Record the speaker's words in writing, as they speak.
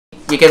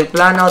You can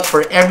plan out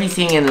for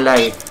everything in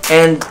life,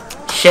 and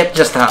shit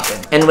just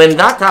happens. And when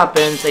that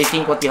happens, I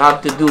think what you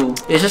have to do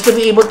is just to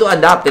be able to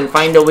adapt and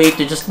find a way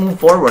to just move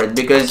forward,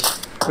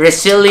 because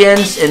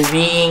resilience and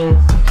being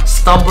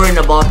stubborn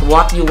about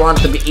what you want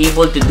to be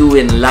able to do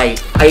in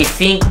life, I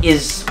think,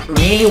 is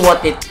really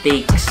what it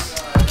takes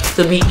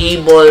to be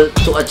able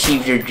to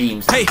achieve your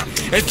dreams. Hey,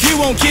 if you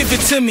won't give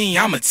it to me,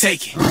 I'ma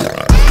take it.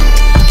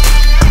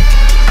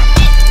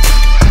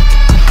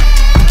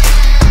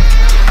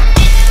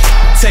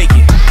 Take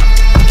it.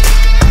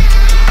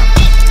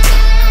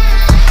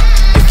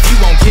 If you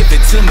won't give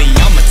it to me,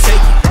 I'ma take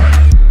it.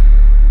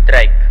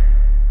 Tryke.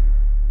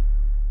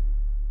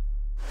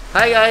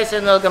 Hi guys,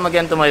 and welcome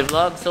again to my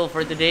vlog. So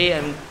for today,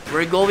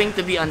 we're going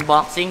to be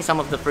unboxing some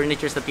of the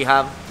furnitures that we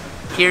have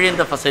here in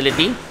the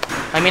facility.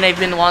 I mean, I've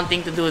been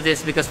wanting to do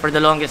this because for the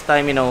longest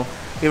time, you know,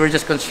 we were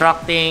just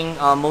constructing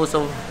most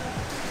of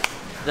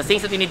the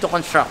things that we need to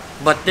construct.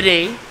 But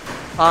today,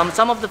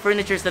 some of the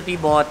furnitures that we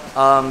bought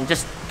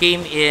just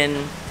came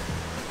in,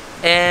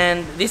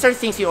 and these are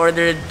things we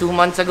ordered 2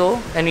 months ago,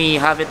 and we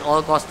have it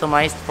all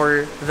customized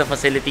for the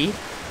facility.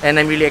 And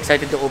I'm really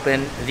excited to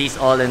open these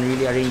all and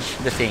really arrange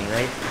the thing,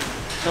 right?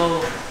 So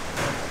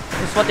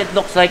this is what it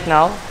looks like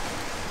now.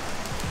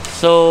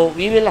 So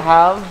we will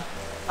have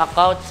a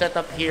couch set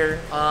up here.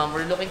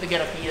 We're looking to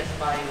get a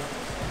PS5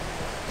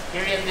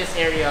 here in this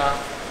area,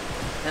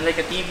 and like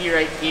a TV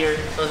right here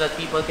so that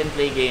people can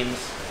play games.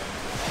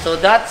 So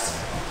that's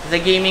the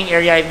gaming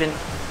area I've been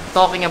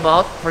talking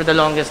about for the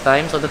longest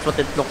time. So that's what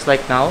it looks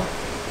like now.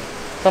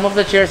 Some of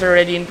the chairs are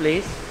already in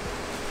place.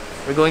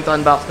 We're going to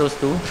unbox those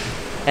too.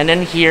 And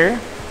then here,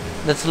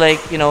 that's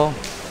like, you know,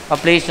 a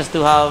place just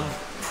to have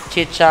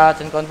chit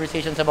chats and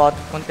conversations about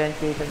content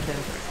creation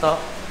and stuff.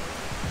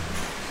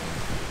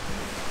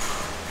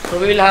 So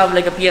we will have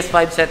like a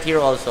PS5 set here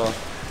also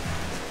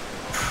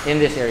in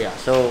this area.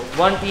 So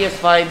one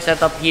PS5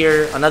 set up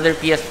here, another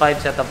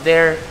PS5 set up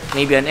there,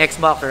 maybe an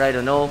Xbox, or I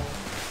don't know.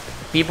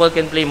 People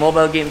can play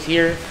mobile games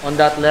here. On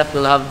that left,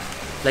 we'll have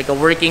like a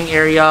working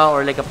area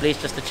or like a place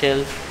just to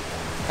chill.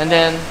 And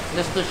then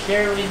just to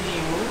share with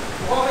you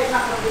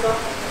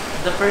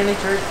the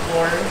furniture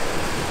for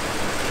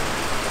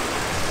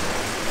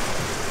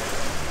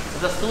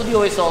the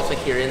studio is also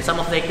here, and some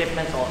of the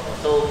equipment also.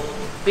 So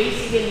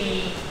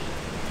basically,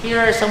 here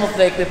are some of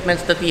the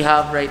equipments that we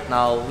have right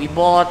now. We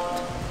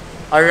bought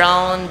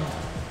around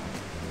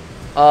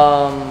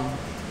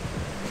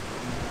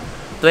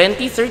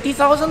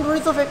 30,000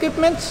 worth of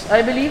equipments,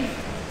 I believe,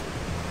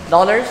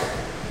 dollars.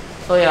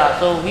 So yeah,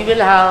 so we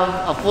will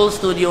have a full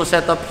studio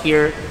set up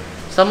here.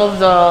 Some of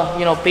the,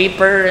 you know,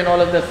 paper and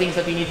all of the things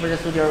that we need for the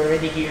studio are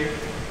already here.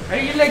 I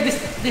really like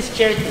this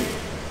chair too.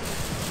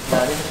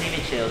 Yeah, this is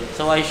really chill.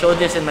 So I showed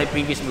this in my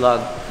previous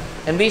vlog.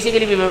 And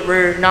basically,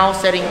 we're now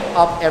setting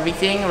up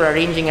everything. We're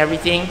arranging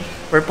everything.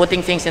 We're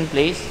putting things in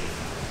place.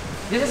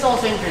 This is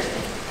also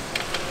interesting.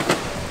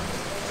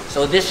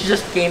 So this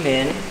just came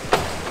in.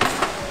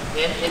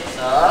 And it's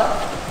a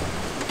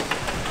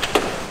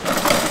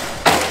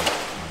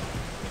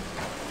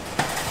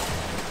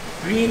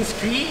green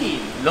screen.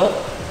 Look.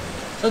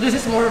 So this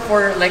is more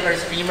for like our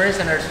streamers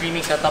and our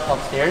streaming setup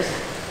upstairs.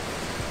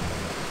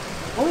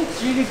 Oh,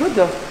 it's really good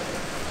though.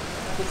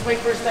 It's my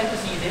first time to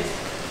see this.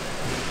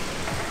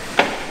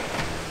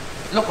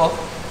 Look, oh,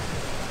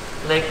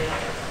 like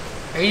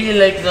I really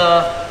like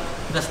the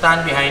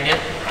stand behind it.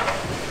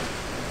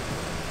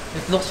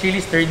 It looks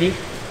really sturdy.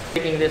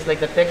 Liking this, like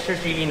the texture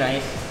is really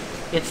nice.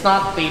 It's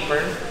not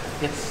paper.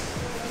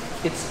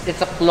 It's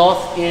a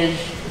cloth-ish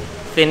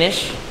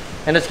finish,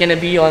 and it's gonna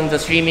be on the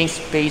streaming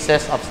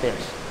spaces upstairs.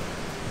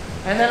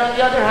 And then on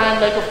the other hand,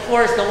 like of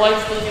course, the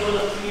white studio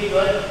looks really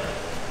good.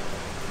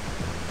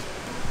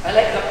 I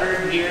like the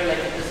curve here, like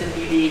it doesn't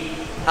really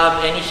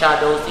have any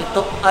shadows. It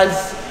took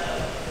us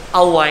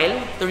a while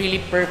to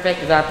really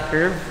perfect that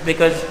curve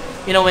because,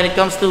 you know, when it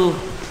comes to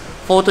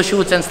photo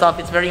shoots and stuff,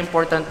 it's very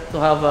important to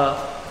have a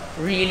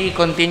really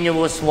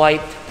continuous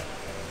white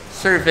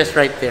surface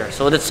right there.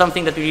 So that's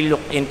something that we really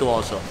look into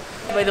also.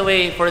 By the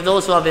way, for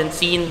those who haven't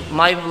seen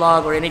my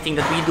vlog or anything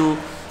that we do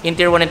in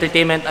Tier 1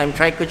 Entertainment, I'm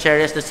Tryke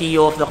Gutierrez, the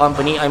CEO of the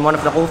company. I'm one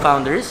of the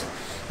co-founders.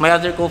 My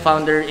other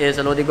co-founder is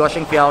Elodie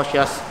Goshing Piao. She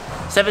has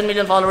 7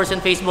 million followers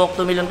on Facebook,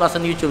 2 million plus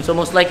on YouTube. So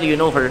most likely you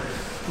know her.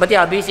 But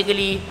yeah,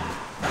 basically,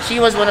 she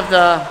was one of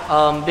the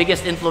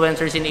biggest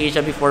influencers in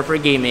Asia before for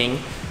gaming.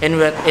 And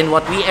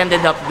what we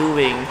ended up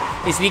doing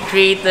is we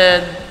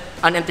created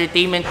an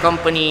entertainment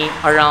company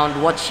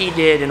around what she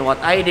did and what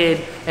I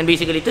did. And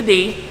basically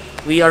today,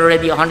 we are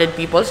already 100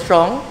 people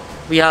strong.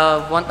 We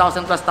have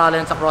 1,000 plus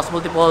talents across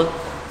multiple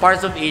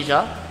parts of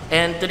Asia.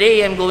 And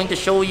today, I'm going to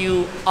show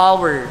you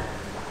our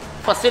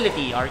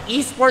facility, our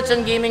esports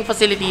and gaming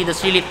facility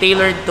that's really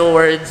tailored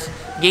towards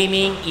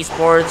gaming,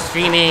 esports,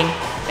 streaming,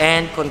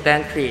 and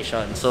content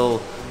creation.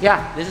 So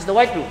yeah, this is the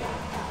white room.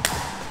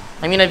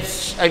 I mean,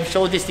 I've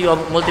showed this to you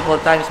multiple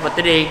times, but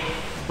today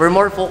we're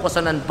more focused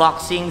on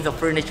unboxing the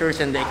furnitures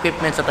and the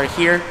equipments that are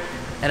here,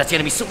 and that's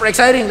gonna be super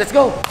exciting. Let's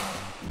go.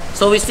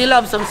 So we still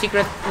have some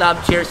secret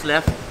lab chairs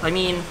left. I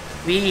mean,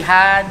 we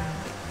had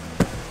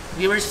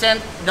we were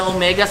sent the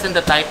Omegas and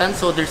the Titans,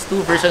 so there's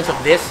two versions of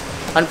this.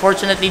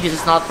 Unfortunately, this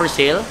is not for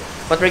sale,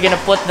 but we're gonna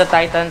put the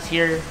Titans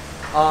here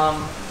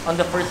on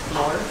the first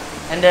floor,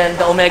 and then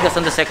the Omegas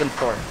on the second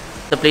floor.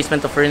 The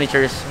placement of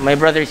furnitures. My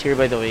brother is here,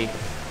 by the way.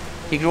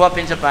 He grew up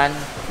in Japan.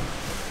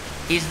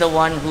 He's the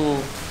one who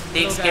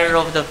takes care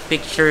of the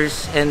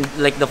pictures and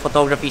like the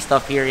photography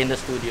stuff here in the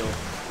studio.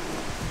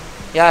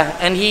 Yeah,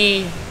 and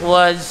he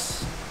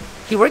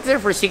worked there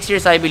for 6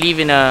 years, I believe,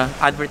 in a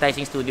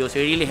advertising studio. So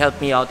he really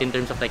helped me out in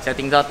terms of like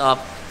setting that up,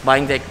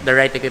 buying the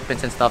right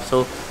equipment and stuff.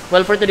 So,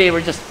 well, for today,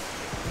 we're just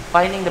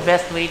finding the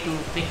best way to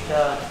fix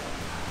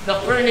the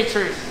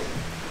furnitures.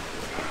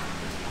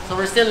 So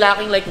we're still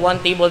lacking like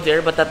one table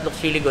there, but that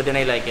looks really good and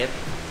I like it.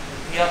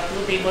 We have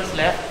 2 tables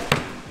left.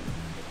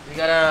 We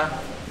gotta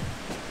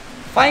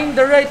find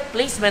the right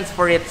placements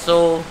for it.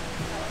 So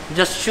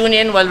just tune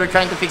in while we're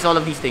trying to fix all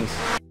of these things.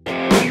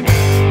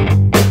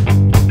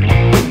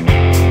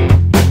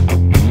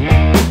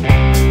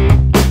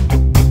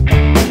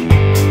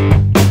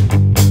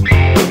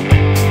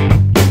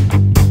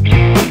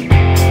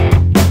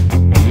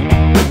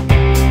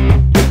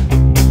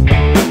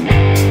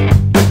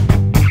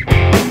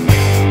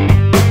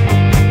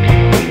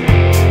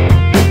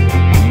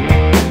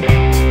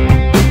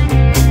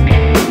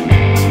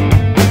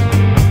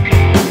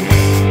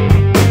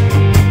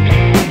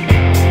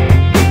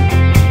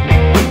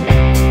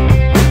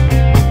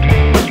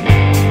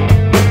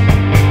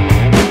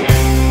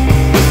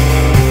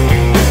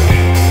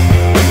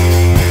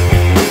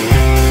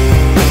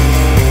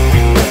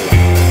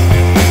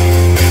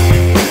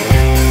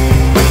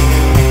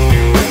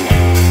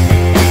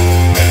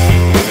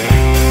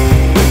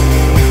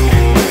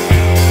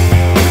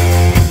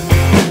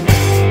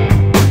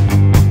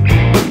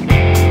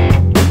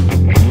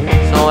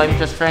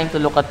 Just trying to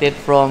look at it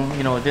from,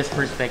 you know, this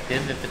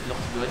perspective, if it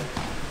looks good.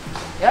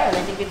 Yeah, and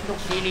I think it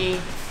looks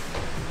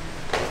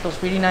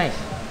really nice.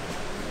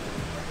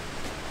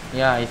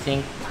 Yeah, I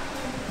think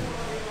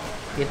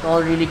it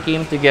all really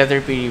came together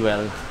pretty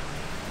well.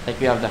 Like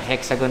we have the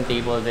hexagon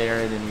table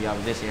there, then we have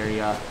this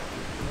area.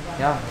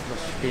 Yeah, it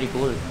looks pretty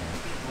cool.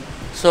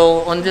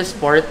 So on this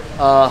part,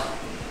 our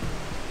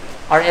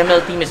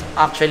ML team is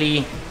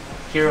actually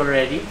here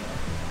already.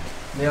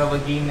 They have a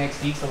game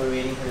next week, so we're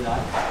waiting for that.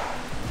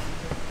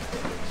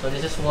 So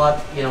this is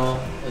what, you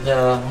know,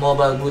 the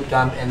mobile boot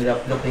camp ended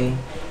up looking.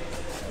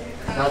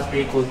 That's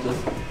pretty cool too.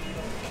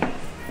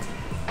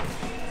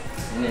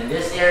 And then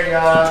this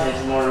area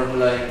is more of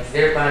like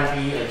their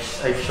pantry.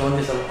 I've shown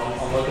this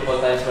on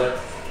multiple times, but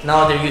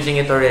now they're using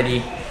it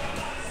already.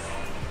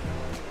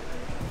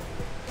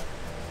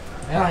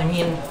 Yeah, I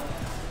mean,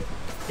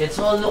 it's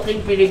all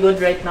looking pretty good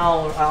right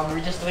now.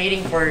 We're just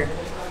waiting for,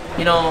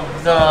 you know,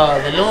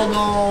 the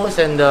logos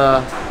and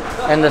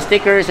the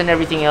stickers and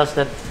everything else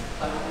that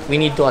we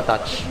need to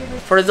attach.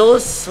 For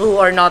those who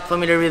are not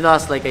familiar with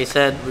us, like I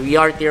said, we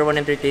are Tier 1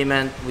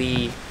 Entertainment.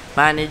 We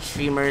manage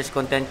streamers,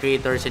 content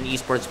creators, and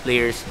esports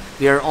players.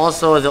 We are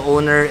also the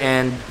owner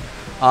and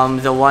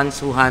the ones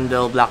who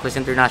handle Blacklist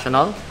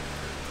International.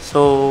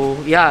 So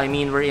yeah, I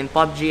mean, we're in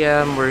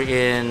PUBG, we're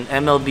in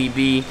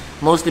MLBB,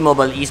 mostly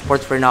mobile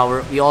esports for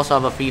now. We also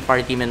have a Free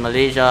Fire team in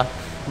Malaysia.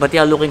 But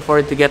yeah, looking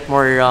forward to get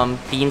more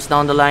teams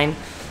down the line.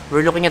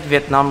 We're looking at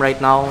Vietnam right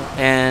now,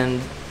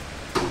 and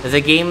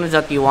the game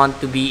that we want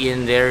to be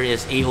in there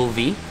is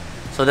AOV.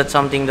 So that's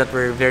something that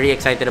we're very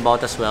excited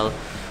about as well.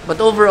 But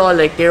overall,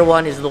 like Tier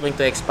 1 is looking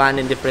to expand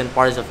in different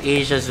parts of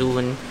Asia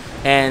zone.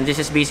 And this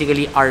is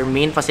basically our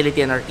main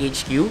facility and our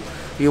HQ.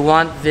 We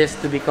want this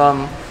to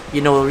become,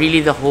 you know, really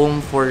the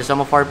home for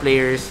some of our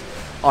players,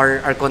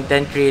 our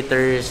content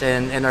creators,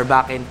 and our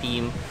backend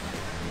team.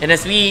 And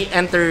as we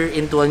enter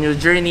into a new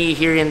journey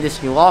here in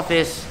this new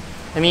office,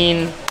 I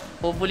mean,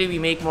 hopefully we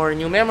make more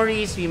new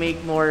memories, we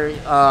make more,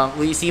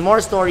 we see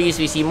more stories,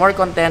 we see more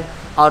content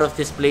out of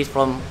this place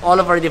from all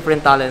of our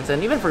different talents.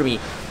 And even for me,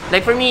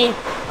 like for me,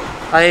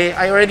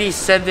 I already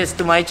said this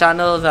to my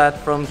channel that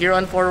from here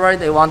on forward,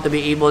 I want to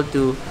be able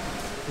to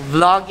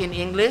vlog in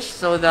English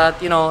so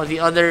that, you know, the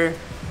other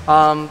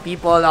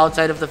people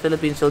outside of the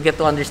Philippines will get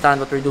to understand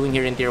what we're doing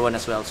here in Tier 1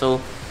 as well.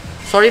 So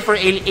sorry for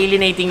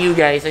alienating you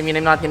guys. I mean,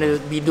 I'm not going to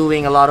be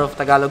doing a lot of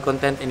Tagalog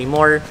content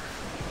anymore.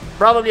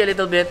 Probably a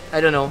little bit, I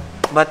don't know.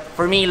 But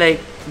for me, like,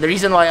 the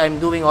reason why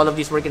I'm doing all of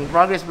these work in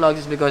progress vlogs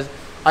is because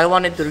I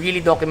wanted to really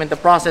document the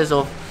process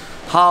of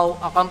how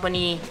a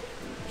company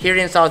here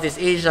in Southeast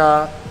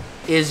Asia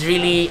is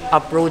really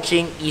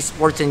approaching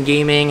esports and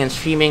gaming and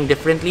streaming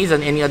differently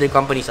than any other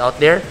companies out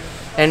there.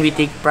 And we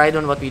take pride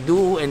on what we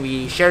do, and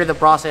we share the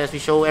process, we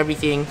show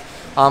everything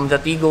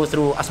that we go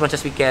through as much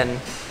as we can.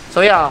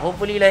 So yeah,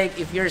 hopefully, like,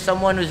 if you're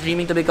someone who's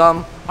dreaming to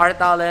become our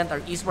talent,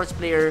 our esports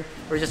player,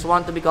 or just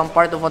want to become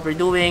part of what we're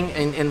doing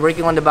and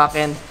working on the back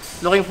end,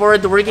 looking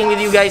forward to working with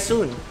you guys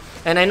soon.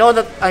 And I know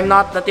that I'm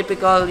not the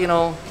typical, you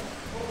know,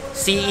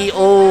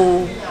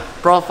 CEO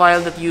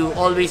profile that you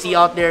always see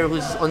out there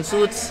who's on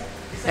suits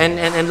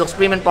and looks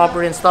prim and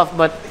proper and stuff.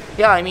 But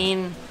yeah, I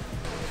mean,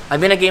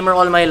 I've been a gamer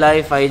all my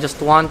life. I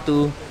just want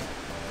to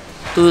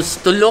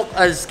to look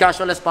as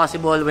casual as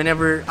possible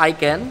whenever I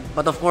can.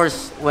 But of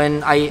course,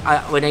 when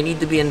I need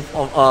to be in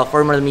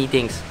formal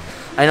meetings,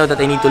 I know that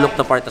I need to look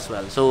the part as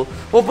well. So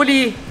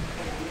hopefully,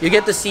 you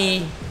get to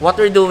see what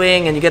we're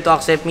doing and you get to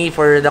accept me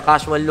for the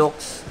casual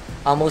looks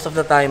most of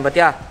the time. But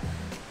yeah,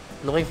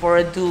 looking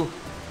forward to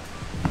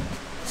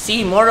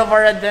see more of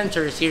our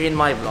adventures here in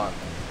my vlog.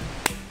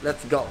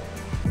 Let's go.